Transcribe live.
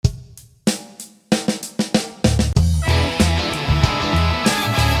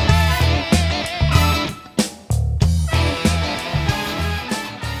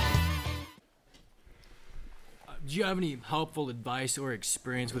have any helpful advice or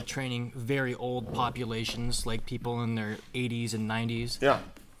experience with training very old populations, like people in their 80s and 90s? Yeah,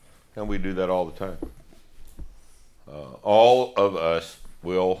 and we do that all the time. All of us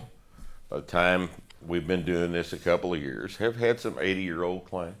will, by the time we've been doing this a couple of years, have had some 80-year-old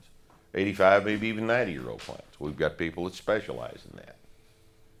clients, 85, maybe even 90-year-old clients. We've got people that specialize in that.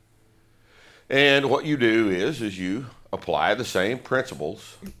 And what you do is you apply the same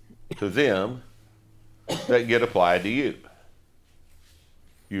principles to them that get applied to you.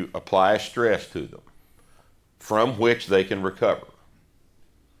 You apply stress to them from which they can recover,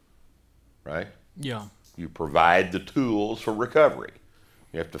 right? Yeah. You provide the tools for recovery.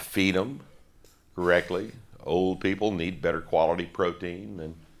 You have to feed them correctly. Old people need better quality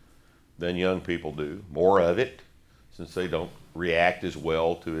protein than young people do. More of it, since they don't react as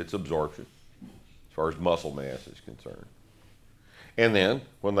well to its absorption as far as muscle mass is concerned. And then,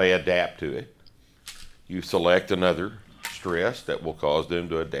 when they adapt to it, you select another stress that will cause them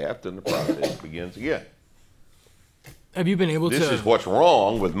to adapt, and the process begins again. Have you been able to... This is what's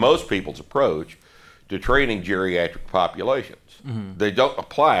wrong with most people's approach to training geriatric populations. Mm-hmm. They don't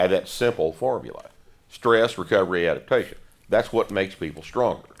apply that simple formula. Stress, recovery, adaptation. That's what makes people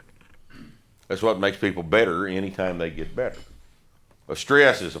stronger. That's what makes people better anytime they get better. A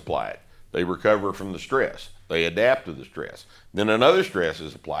stress is applied. They recover from the stress. They adapt to the stress. Then another stress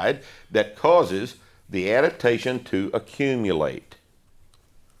is applied that causes the adaptation to accumulate.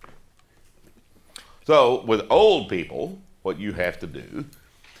 So with old people, what you have to do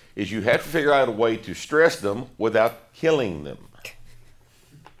is you have to figure out a way to stress them without killing them,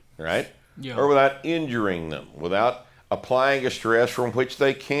 right? Yeah. Or without injuring them, without applying a stress from which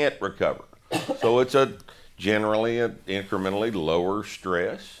they can't recover. So it's generally an incrementally lower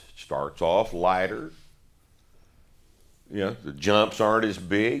stress. Starts off lighter. The jumps aren't as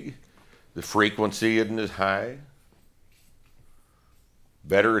big. The frequency isn't as high.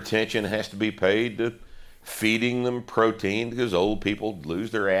 Better attention has to be paid to feeding them protein because old people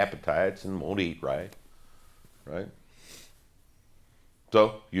lose their appetites and won't eat right.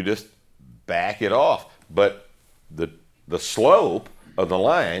 So you just back it off. But the slope of the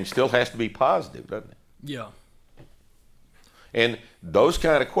line still has to be positive, doesn't it? Yeah. And those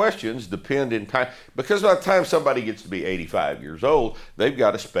kind of questions depend in time, because by the time somebody gets to be 85 years old, they've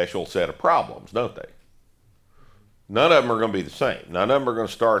got a special set of problems, don't they? None of them are going to be the same. None of them are going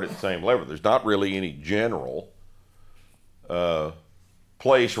to start at the same level. There's not really any general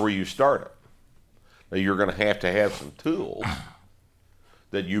place where you start it. Now, you're going to have some tools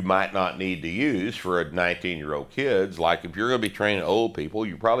that you might not need to use for a 19-year-old kid. Like if you're going to be training old people,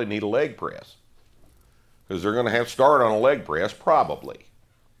 you probably need a leg press. Because they're going to have to start on a leg press, probably.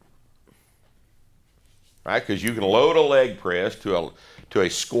 Right? Because you can load a leg press to a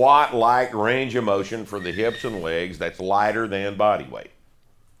squat-like range of motion for the hips and legs that's lighter than body weight.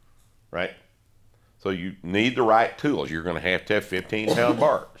 Right? So you need the right tools. You're going to have 15-pound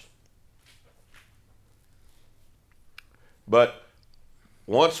bars. But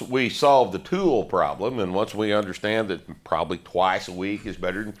once we solve the tool problem, and once we understand that probably twice a week is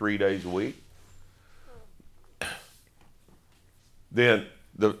better than 3 days a week, then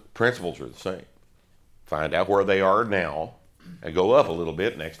the principles are the same. Find out where they are now and go up a little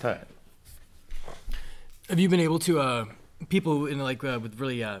bit next time. Have you been able to, people in with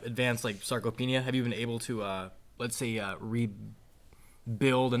really advanced sarcopenia, have you been able to, let's say,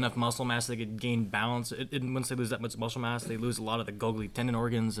 rebuild enough muscle mass so they could gain balance? Once they lose that much muscle mass, they lose a lot of the Golgi tendon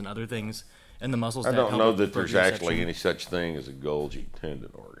organs and other things in the muscles. I don't know that there's actually any such thing as a Golgi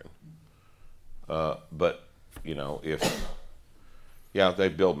tendon organ. But, if they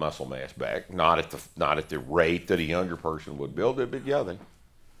build muscle mass back, not at the rate that a younger person would build it, but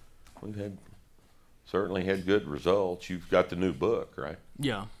we've certainly had good results. You've got the new book, right?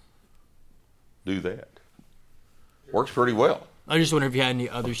 Yeah. Do that. Works pretty well. I just wonder if you had any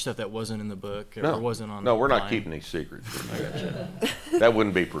other stuff that wasn't in the book or wasn't on. No, we're not keeping these secrets. That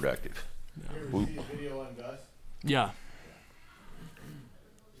wouldn't be productive. You ever see a video on Gus? Yeah.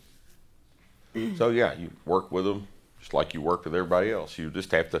 So you work with them just like you work with everybody else. You just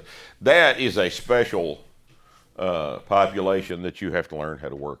have to. That is a special population that you have to learn how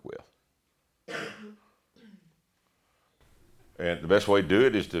to work with. And the best way to do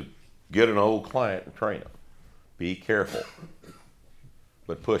it is to get an old client and train them. Be careful,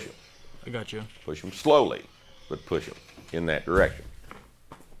 but push them. I got you. Push them slowly, but push them in that direction.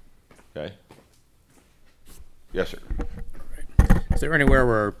 Okay? Yes, sir. Is there anywhere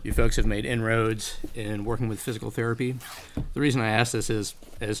where you folks have made inroads in working with physical therapy? The reason I ask this is,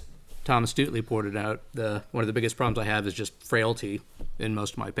 as Tom astutely pointed out, one of the biggest problems I have is just frailty in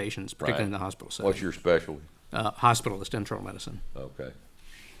most of my patients, particularly in the hospital setting. What's your specialty? hospitalist internal medicine. Okay.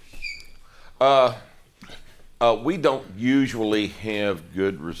 We don't usually have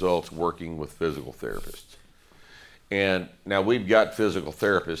good results working with physical therapists. And now we've got physical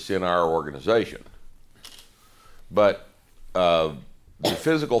therapists in our organization, but the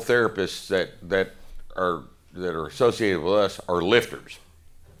physical therapists that are associated with us are lifters.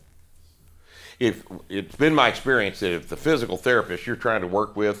 If it's been my experience that if the physical therapist you're trying to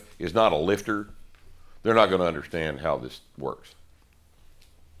work with is not a lifter, they're not going to understand how this works.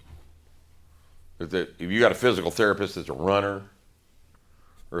 If you got a physical therapist that's a runner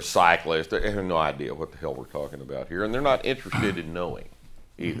or a cyclist, they have no idea what the hell we're talking about here, and they're not interested in knowing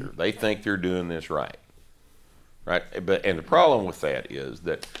either. They think they're doing this right. And the problem with that is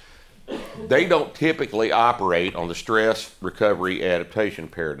that they don't typically operate on the stress recovery adaptation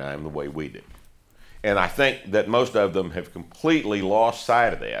paradigm the way we do. And I think that most of them have completely lost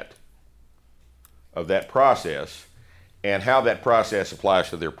sight of that process and how that process applies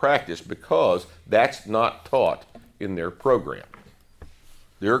to their practice, because that's not taught in their program.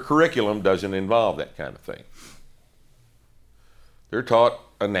 Their curriculum doesn't involve that kind of thing. They're taught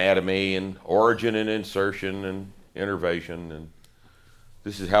anatomy and origin and insertion and innervation, and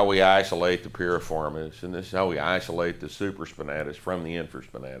this is how we isolate the piriformis, and this is how we isolate the supraspinatus from the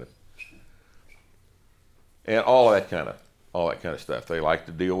infraspinatus, and all that kind of stuff. They like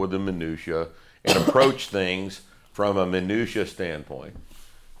to deal with the minutia and approach things from a minutia standpoint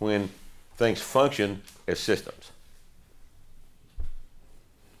when things function as systems.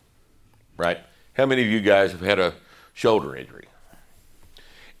 Right? How many of you guys have had a shoulder injury?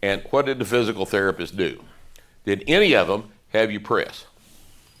 And what did the physical therapist do? Did any of them have you press?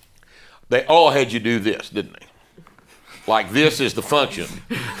 They all had you do this, didn't they? Like this is the function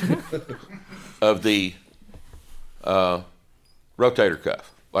of the rotator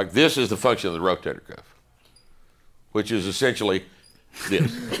cuff. Like this is the function of the rotator cuff, which is essentially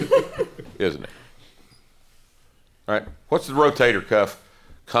this, isn't it? All right. What's the rotator cuff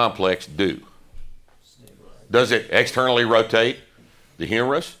complex do? Does it externally rotate the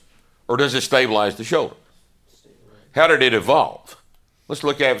humerus, or does it stabilize the shoulder? How did it evolve? Let's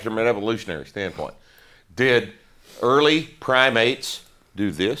look at it from an evolutionary standpoint. Did early primates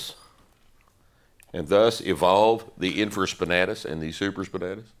do this and thus evolve the infraspinatus and the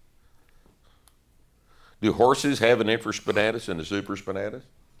supraspinatus? Do horses have an infraspinatus and a supraspinatus?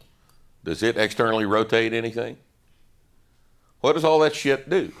 Does it externally rotate anything? What does all that shit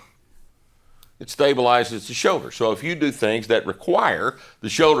do? It stabilizes the shoulder. So if you do things that require the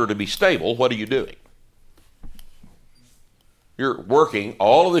shoulder to be stable, what are you doing? You're working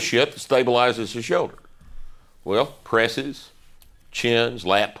all of the shit that stabilizes the shoulder. Well, presses, chins,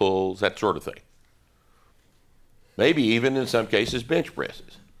 lat pulls, that sort of thing. Maybe even in some cases bench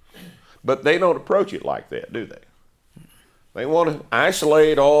presses. But they don't approach it like that, do they? They want to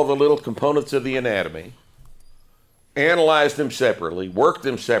isolate all the little components of the anatomy, analyze them separately, work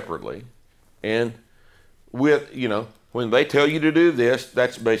them separately, and when they tell you to do this,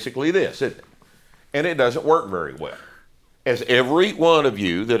 that's basically this, isn't it? And it doesn't work very well. As every one of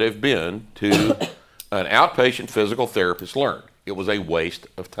you that have been to an outpatient physical therapist learned, it was a waste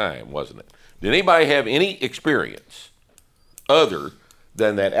of time, wasn't it? Did anybody have any experience other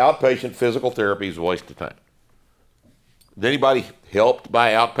than that outpatient physical therapy is a waste of time? Is anybody helped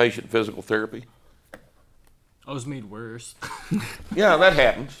by outpatient physical therapy? I was made worse. Yeah, that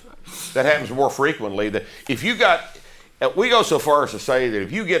happens. That happens more frequently. We go so far as to say that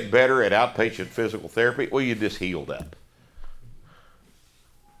if you get better at outpatient physical therapy, well, you just healed up.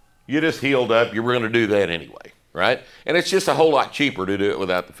 You just healed up. You were going to do that anyway, right? And it's just a whole lot cheaper to do it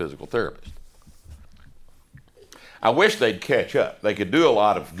without the physical therapist. I wish they'd catch up. They could do a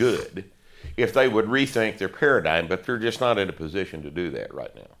lot of good if they would rethink their paradigm, but they're just not in a position to do that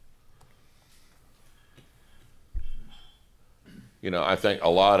right now. I think a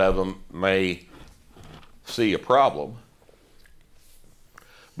lot of them may see a problem,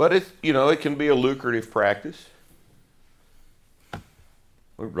 but it can be a lucrative practice.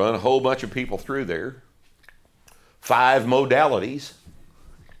 We run a whole bunch of people through there. 5 modalities,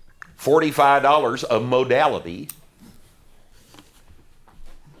 $45 a modality.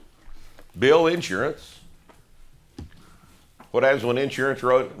 Bill insurance. What happens when insurance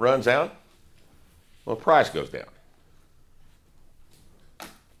runs out? Well, the price goes down.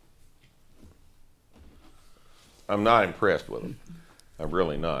 I'm not impressed with them. I'm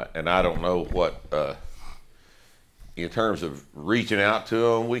really not. And I don't know what, in terms of reaching out to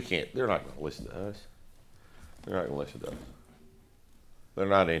them, they're not going to listen to us. They're not going to listen to us. They're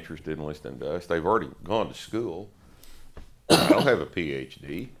not interested in listening to us. They've already gone to school. I don't have a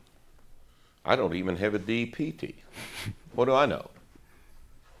PhD. I don't even have a DPT. What do I know?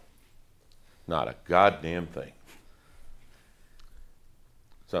 Not a goddamn thing.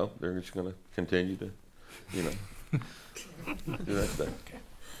 So they're just going to continue to, do that thing.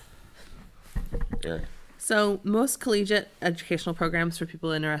 Aaron. So most collegiate educational programs for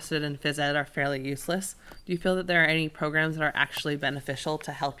people interested in phys ed are fairly useless. Do you feel that there are any programs that are actually beneficial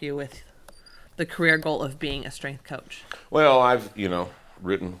to help you with the career goal of being a strength coach? Well, I've,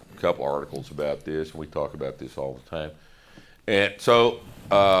 written a couple articles about this, and we talk about this all the time. And so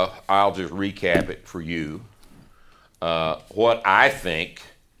I'll just recap it for you. What I think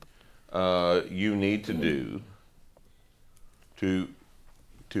you need to do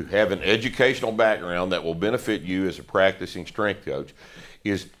to have an educational background that will benefit you as a practicing strength coach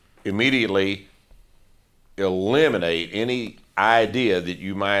is immediately eliminate any idea that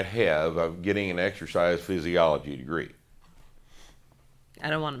you might have of getting an exercise physiology degree. I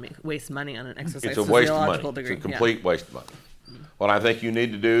don't want to waste money on an exercise It's a waste of money. physiological degree. It's a complete waste of money. What I think you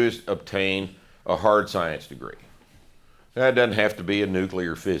need to do is obtain a hard science degree. That doesn't have to be a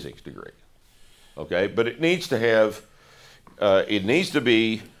nuclear physics degree, okay? But it needs to have, it needs to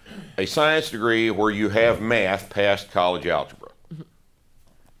be a science degree where you have math past college algebra.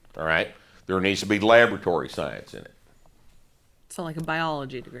 All right? There needs to be laboratory science in it. So like a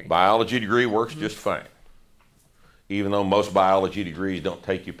biology degree. Biology degree works just fine, even though most biology degrees don't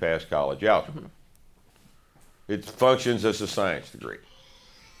take you past college algebra. It functions as a science degree.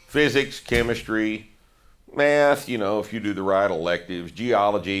 Physics, chemistry, math, if you do the right electives,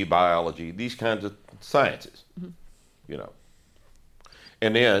 geology, biology, these kinds of sciences,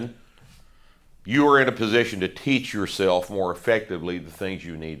 And then you are in a position to teach yourself more effectively the things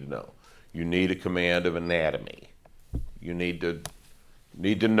you need to know. You need a command of anatomy. You need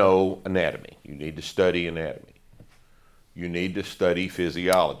to know anatomy. You need to study anatomy. You need to study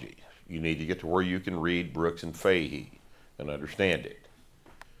physiology. You need to get to where you can read Brooks and Fahey and understand it.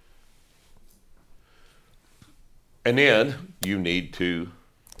 And then you need to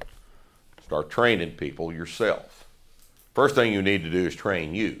start training people yourself. First thing you need to do is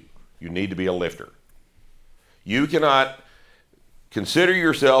train you. You need to be a lifter. You cannot consider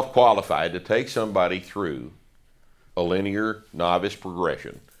yourself qualified to take somebody through a linear novice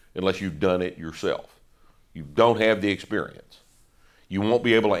progression unless you've done it yourself. You don't have the experience. You won't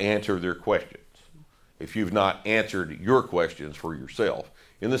be able to answer their questions if you've not answered your questions for yourself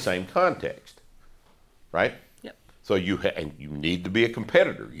in the same context, right? Yep. So you need to be a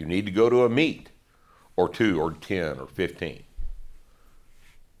competitor. You need to go to a meet or 2 or 10 or 15.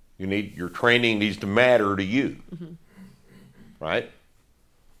 Your training needs to matter to you, right?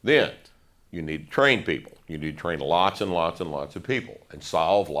 Then you need to train people. You need to train lots and lots and lots of people and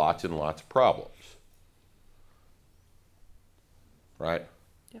solve lots and lots of problems, right?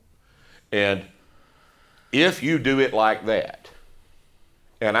 Yep. And if you do it like that,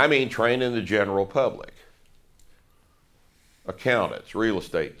 and I mean training the general public, accountants, real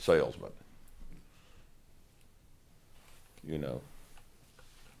estate salesmen,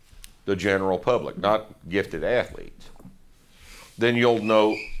 the general public, not gifted athletes, then you'll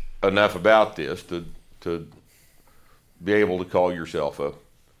know enough about this to be able to call yourself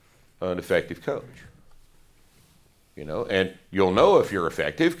an effective coach. And you'll know if you're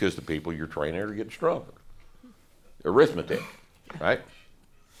effective because the people you're training are getting stronger. Arithmetic, right?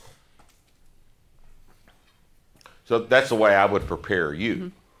 So that's the way I would prepare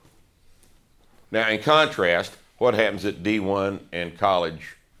you. Now, in contrast, what happens at D1 and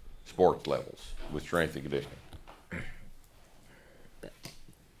college sports levels with strength and conditioning?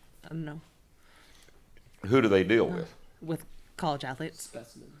 I don't know. Who do they deal with? With college athletes.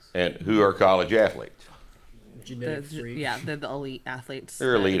 And who are college athletes? Genetic freak. Yeah, they're the elite athletes.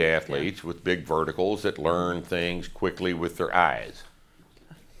 They're elite athletes with big verticals that learn things quickly with their eyes,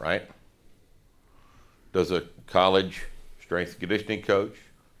 right? Does a college strength and conditioning coach,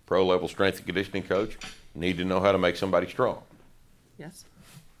 pro-level strength and conditioning coach, need to know how to make somebody strong? Yes.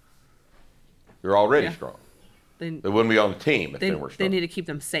 They're already Yeah. strong. They, They wouldn't be on the team if they were they strong. need to keep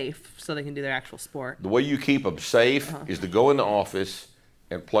them safe so they can do their actual sport. The way you keep them safe is to go in the office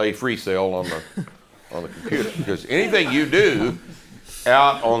and play free cell on the computer, because anything you do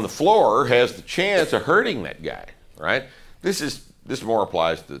out on the floor has the chance of hurting that guy, right? This more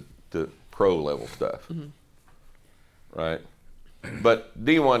applies to pro level stuff, right? But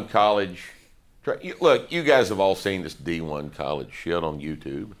D1 college, look, you guys have all seen this D1 college shit on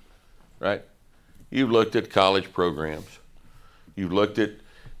YouTube, right? You've looked at college programs. You've looked at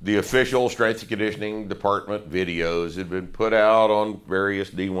the official strength and conditioning department videos that have been put out on various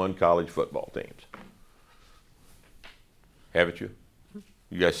D1 college football teams. Haven't you?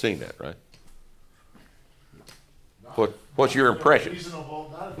 You guys seen that, right? What's your impression? Not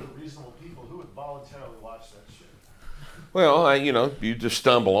if they're reasonable people who would voluntarily watch that shit. Well, you just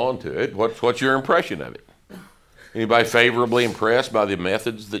stumble onto it. What's your impression of it? Anybody favorably impressed by the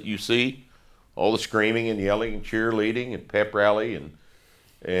methods that you see? All the screaming and yelling and cheerleading and pep rally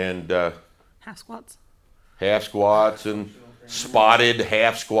and Half squats. half squats and spotted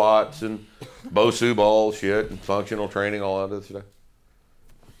half squats and Bosu ball shit and functional training, all that other stuff.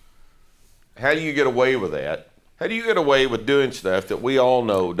 How do you get away with that? How do you get away with doing stuff that we all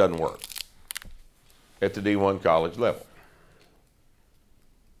know doesn't work at the D1 college level?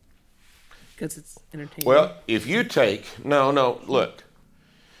 Because it's entertaining. Well, if you take, look.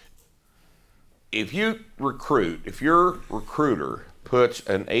 If your recruiter puts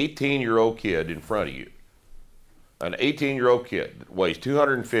an 18-year-old kid in front of you, an 18-year-old kid that weighs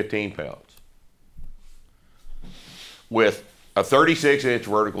 215 pounds with a 36-inch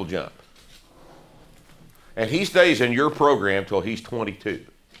vertical jump, and he stays in your program till he's 22,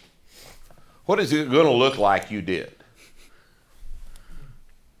 what is it going to look like you did?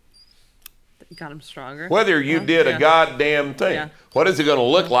 Got him stronger. Whether you did a goddamn thing, Yeah. what is it going to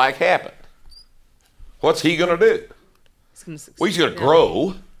look like happened? What's he going to do? He's gonna succeed. Well, he's going to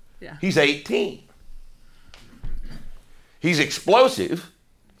grow. Yeah. He's 18. He's explosive.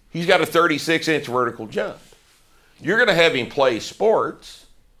 He's got a 36-inch vertical jump. You're going to have him play sports.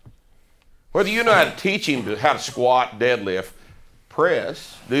 Whether you know how to teach him how to squat, deadlift,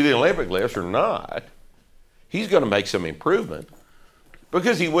 press, do the Olympic lifts or not, he's going to make some improvement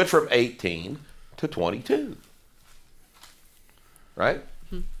because he went from 18 to 22. Right?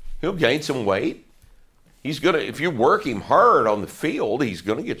 He'll gain some weight. He's going to, if you work him hard on the field, he's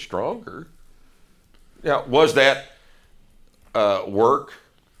going to get stronger. Now, was that work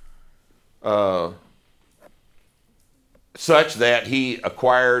such that he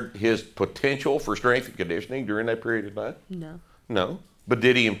acquired his potential for strength and conditioning during that period of time? No. No. But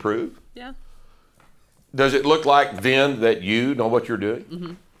did he improve? Yeah. Does it look like then that you know what you're doing?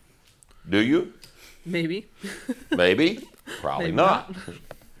 Mm-hmm. Do you? Maybe. Maybe. Probably Maybe not.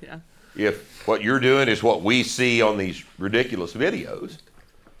 Yeah. If what you're doing is what we see on these ridiculous videos,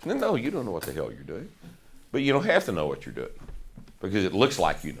 then no, you don't know what the hell you're doing. But you don't have to know what you're doing because it looks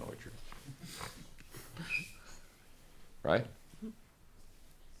like you know what you're doing. Right?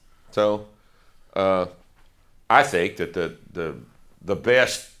 So, I think that the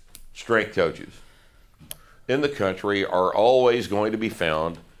best strength coaches in the country are always going to be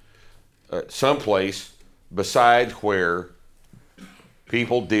found someplace besides where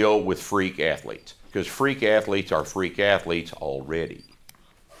people deal with freak athletes, because freak athletes are freak athletes already.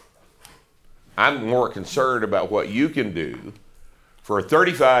 I'm more concerned about what you can do for a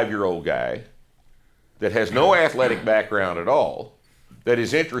 35-year-old guy that has no athletic background at all, that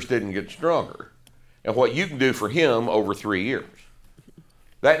is interested in getting stronger, and what you can do for him over 3 years.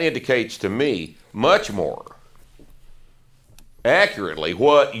 That indicates to me much more accurately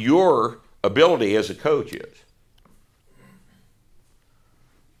what your ability as a coach is.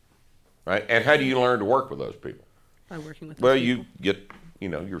 Right? And how do you learn to work with those people? By working with. Well, those you people.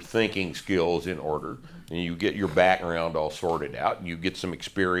 get, your thinking skills in order, and you get your background all sorted out, and you get some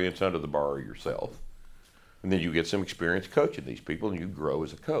experience under the bar yourself. And then you get some experience coaching these people, and you grow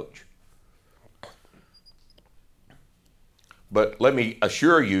as a coach. But let me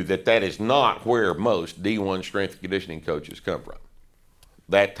assure you that that is not where most D1 strength and conditioning coaches come from.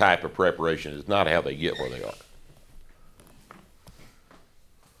 That type of preparation is not how they get where they are.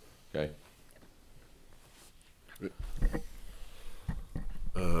 Okay?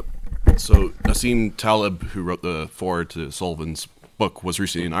 So Nassim Taleb, who wrote the foreword to Sullivan's book, was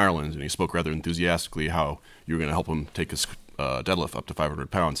recently in Ireland, and he spoke rather enthusiastically how you were going to help him take his deadlift up to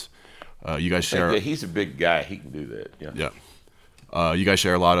 500 pounds. You guys share. He's a big guy. He can do that. Yeah. Yeah. You guys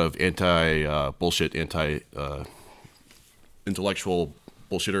share a lot of anti-bullshit, anti-intellectual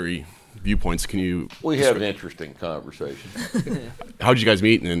bullshittery viewpoints. Can you? We have interesting conversations. How did you guys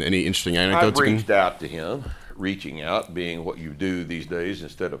meet, and any interesting anecdotes? I've reached out to him. Reaching out being what you do these days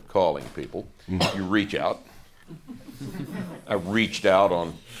instead of calling people. You reach out. I reached out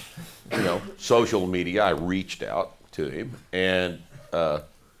on, social media. I reached out to him, and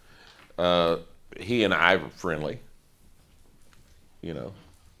he and I were friendly.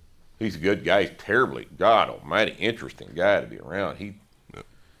 He's a good guy. He's terribly, God almighty, interesting guy to be around. He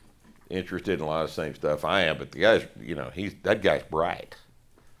interested in a lot of the same stuff I am, but the guy's, that guy's bright.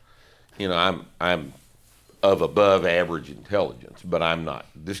 I'm of above average intelligence, but I'm not.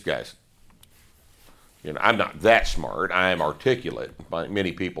 This guy's, I'm not that smart. I am articulate.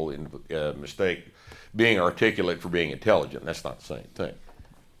 Many people mistake being articulate for being intelligent. That's not the same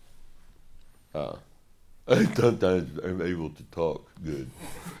thing. Sometimes I'm able to talk good.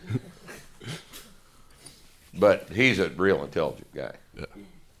 But he's a real intelligent guy. Yeah.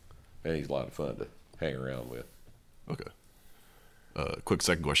 And he's a lot of fun to hang around with. Okay. Quick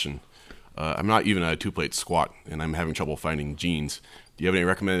second question. I'm not even at a 2-plate squat, and I'm having trouble finding jeans. Do you have any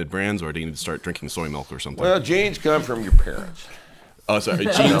recommended brands, or do you need to start drinking soy milk or something? Well, jeans come from your parents. Oh, sorry,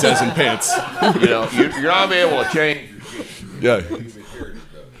 jeans as in pants. You know, you're not gonna be able to change your jeans. Yeah,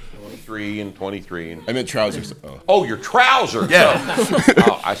 23 and 23 and I meant trousers. oh, your trousers. Yeah.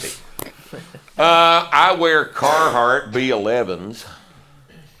 Oh, I see. I wear Carhartt B11s.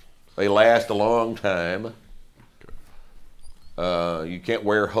 They last a long time. You can't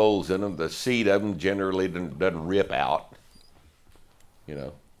wear holes in them. The seat of them generally doesn't rip out. You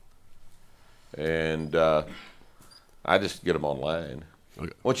know. And I just get them online.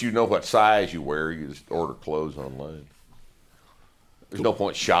 Okay. Once you know what size you wear, you just order clothes online. There's no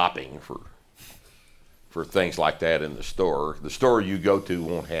point shopping for things like that in the store. The store you go to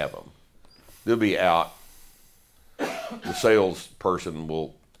won't have them. They'll be out. The salesperson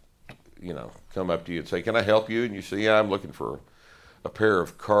will, you know, come up to you and say, "Can I help you?" And you say, "Yeah, I'm looking for a pair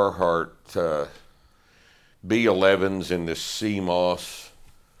of Carhartt B11s in this sea moss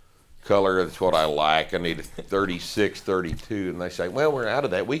color. That's what I like. I need a 36, 32." And they say, "Well, we're out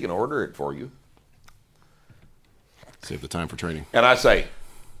of that. We can order it for you." Save the time for training. And I say,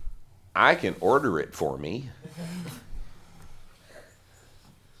 "I can order it for me."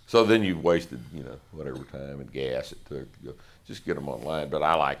 So then you've wasted, you know, whatever time and gas it took to go. Just get them online. But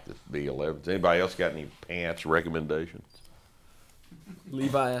I like the B11s. Anybody else got any pants recommendations?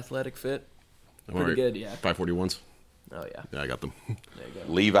 Levi Athletic Fit. Am I Pretty right? good, yeah. 541s. Oh yeah. Yeah, I got them. There you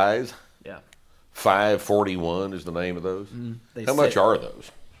go. Levi's Yeah. 541 is the name of those. They How much sit- are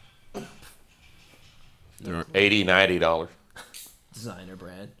those? There are- $80, $90. designer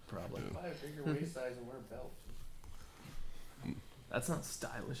brand, probably. Buy a bigger waist size and wear a belt. That's not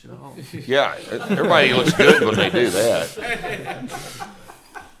stylish at all. Yeah, everybody looks good when they do that.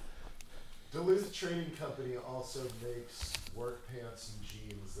 Duluth Trading Company also makes work pants and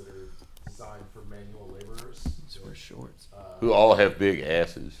jeans that are designed for manual laborers. Just wear shorts. Who all have big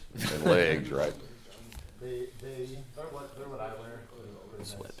asses and legs, right? They're what I wear. They're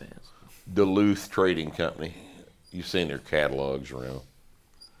nice. Sweatpants. Duluth Trading Company. You've seen their catalogs around.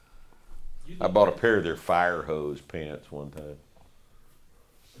 I bought a pair of their fire hose pants one time.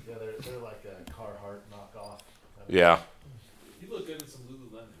 Yeah, they're like a Carhartt knockoff. Yeah. You look good in some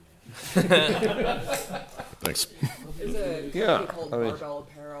Lululemon, man. Thanks. There's a company Yeah, called I mean- Barbell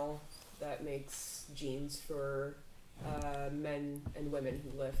Apparel that makes jeans for men and women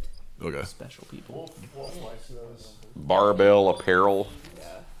who lift. Okay. Special people. We'll slice those. Barbell Apparel.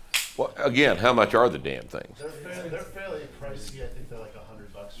 Yeah. Well, again, how much are the damn things? They're fairly pricey. I think they're like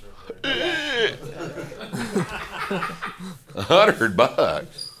 $100 for a pair. $100. I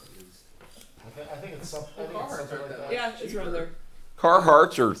think it's something like that. Yeah, it's around there.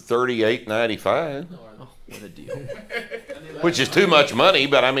 Carhartts are $38.95, Oh, what a deal. which is too much money.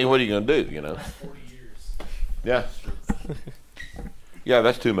 But I mean, what are you going to do? You know? 40 years. Yeah. Yeah,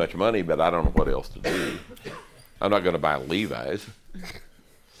 that's too much money. But I don't know what else to do. I'm not going to buy Levi's.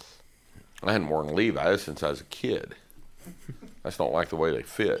 I hadn't worn Levi's since I was a kid. I just don't like the way they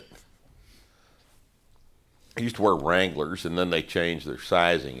fit. I used to wear Wranglers, and then they changed their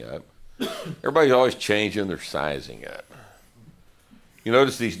sizing up. Everybody's always changing their sizing up. You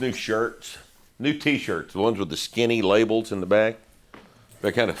notice these new shirts, new T-shirts, the ones with the skinny labels in the back?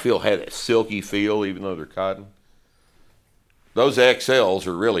 They kind of have that silky feel, even though they're cotton. Those XLs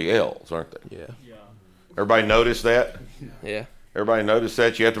are really L's, aren't they? Yeah. Yeah. Everybody notice that? Yeah. Everybody notice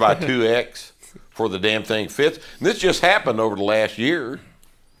that? You have to buy 2X before the damn thing fits. And this just happened over the last year.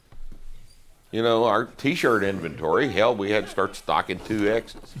 You know, our T-shirt inventory, hell, we had to start stocking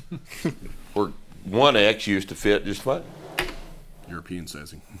 2Xs. Where 1X used to fit just fine. European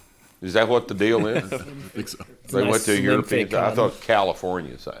sizing. Is that what the deal is? I think so. They went Nice to slim European. fit I cotton. thought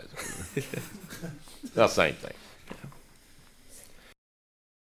California size. Not the same thing.